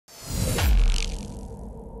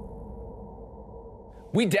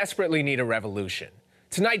We desperately need a revolution.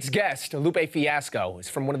 Tonight's guest, Lupe Fiasco, is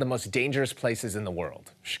from one of the most dangerous places in the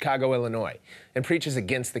world, Chicago, Illinois, and preaches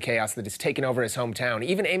against the chaos that has taken over his hometown,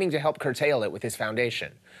 even aiming to help curtail it with his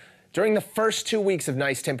foundation. During the first 2 weeks of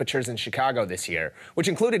nice temperatures in Chicago this year, which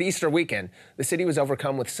included Easter weekend, the city was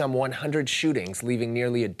overcome with some 100 shootings, leaving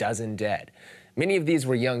nearly a dozen dead. Many of these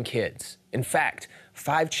were young kids. In fact,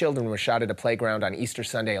 5 children were shot at a playground on Easter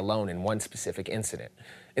Sunday alone in one specific incident.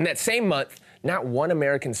 In that same month, not one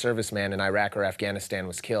American serviceman in Iraq or Afghanistan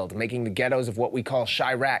was killed, making the ghettos of what we call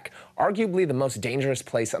Chiraq arguably the most dangerous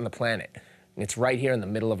place on the planet. And it's right here in the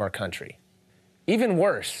middle of our country. Even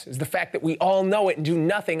worse is the fact that we all know it and do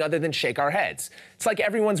nothing other than shake our heads. It's like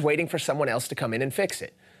everyone's waiting for someone else to come in and fix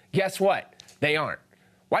it. Guess what? They aren't.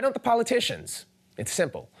 Why don't the politicians? It's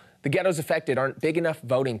simple. The ghettos affected aren't big enough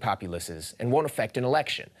voting populaces and won't affect an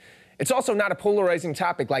election. It's also not a polarizing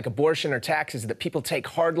topic like abortion or taxes that people take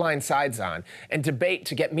hardline sides on and debate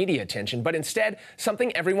to get media attention, but instead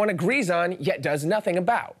something everyone agrees on yet does nothing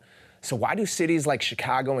about. So why do cities like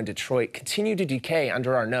Chicago and Detroit continue to decay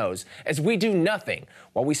under our nose as we do nothing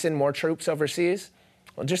while we send more troops overseas?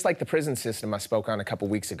 Well, just like the prison system I spoke on a couple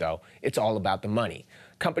weeks ago, it's all about the money.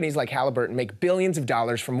 Companies like Halliburton make billions of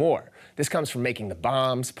dollars from war. This comes from making the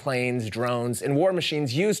bombs, planes, drones, and war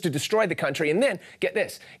machines used to destroy the country, and then, get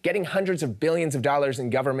this, getting hundreds of billions of dollars in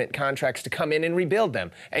government contracts to come in and rebuild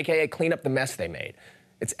them, aka clean up the mess they made.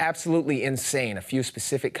 It's absolutely insane a few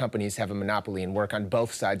specific companies have a monopoly and work on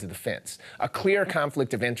both sides of the fence. A clear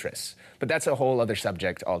conflict of interests. But that's a whole other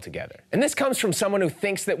subject altogether. And this comes from someone who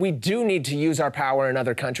thinks that we do need to use our power in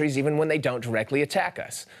other countries even when they don't directly attack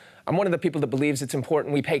us. I'm one of the people that believes it's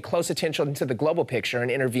important we pay close attention to the global picture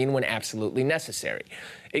and intervene when absolutely necessary.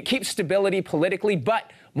 It keeps stability politically,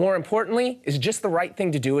 but more importantly, is just the right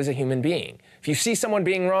thing to do as a human being. If you see someone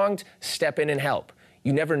being wronged, step in and help.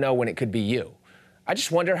 You never know when it could be you. I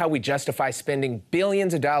just wonder how we justify spending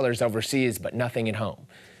billions of dollars overseas but nothing at home.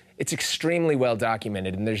 It's extremely well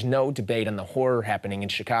documented, and there's no debate on the horror happening in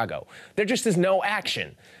Chicago. There just is no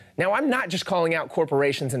action. Now, I'm not just calling out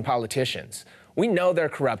corporations and politicians. We know they're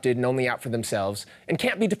corrupted and only out for themselves and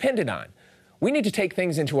can't be depended on. We need to take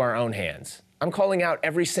things into our own hands. I'm calling out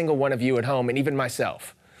every single one of you at home and even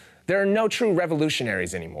myself. There are no true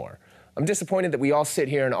revolutionaries anymore. I'm disappointed that we all sit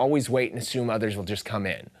here and always wait and assume others will just come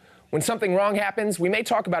in. When something wrong happens, we may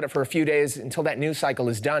talk about it for a few days until that news cycle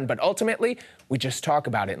is done, but ultimately, we just talk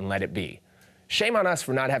about it and let it be. Shame on us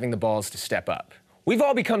for not having the balls to step up. We've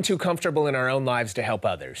all become too comfortable in our own lives to help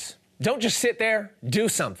others. Don't just sit there, do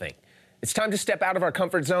something. It's time to step out of our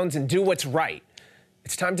comfort zones and do what's right.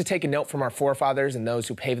 It's time to take a note from our forefathers and those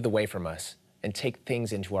who paved the way from us and take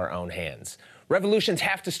things into our own hands. Revolutions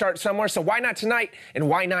have to start somewhere, so why not tonight and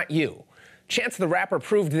why not you? Chance the Rapper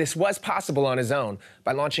proved this was possible on his own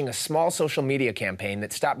by launching a small social media campaign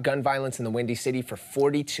that stopped gun violence in the Windy City for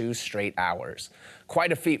 42 straight hours.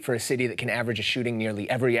 Quite a feat for a city that can average a shooting nearly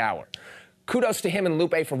every hour. Kudos to him and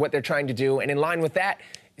Lupe for what they're trying to do, and in line with that,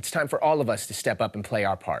 it's time for all of us to step up and play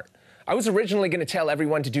our part. I was originally going to tell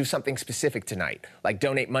everyone to do something specific tonight, like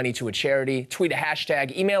donate money to a charity, tweet a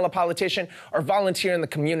hashtag, email a politician, or volunteer in the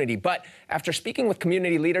community, but after speaking with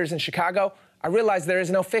community leaders in Chicago, I realized there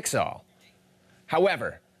is no fix-all.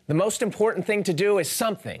 However, the most important thing to do is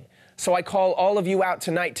something, so I call all of you out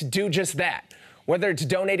tonight to do just that. Whether it's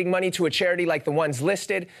donating money to a charity like the ones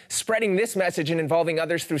listed, spreading this message and involving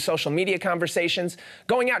others through social media conversations,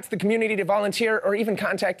 going out to the community to volunteer, or even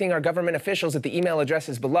contacting our government officials at the email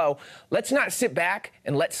addresses below, let's not sit back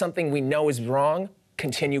and let something we know is wrong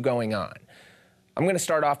continue going on. I'm going to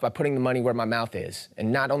start off by putting the money where my mouth is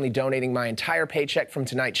and not only donating my entire paycheck from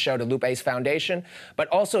tonight's show to Lupe's foundation, but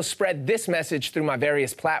also spread this message through my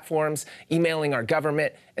various platforms, emailing our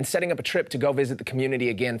government, and setting up a trip to go visit the community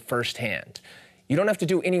again firsthand. You don't have to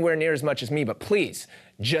do anywhere near as much as me, but please,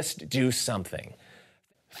 just do something.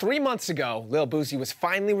 3 months ago, Lil Boosie was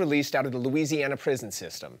finally released out of the Louisiana prison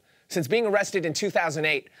system. Since being arrested in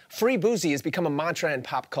 2008, Free Boosie has become a mantra in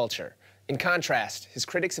pop culture. In contrast, his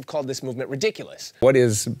critics have called this movement ridiculous. What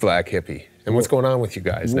is Black Hippie? And what's going on with you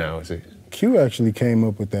guys now? Is it... Q actually came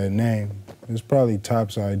up with that name. It was probably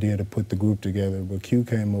Top's idea to put the group together, but Q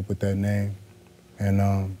came up with that name.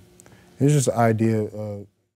 And it's just an idea of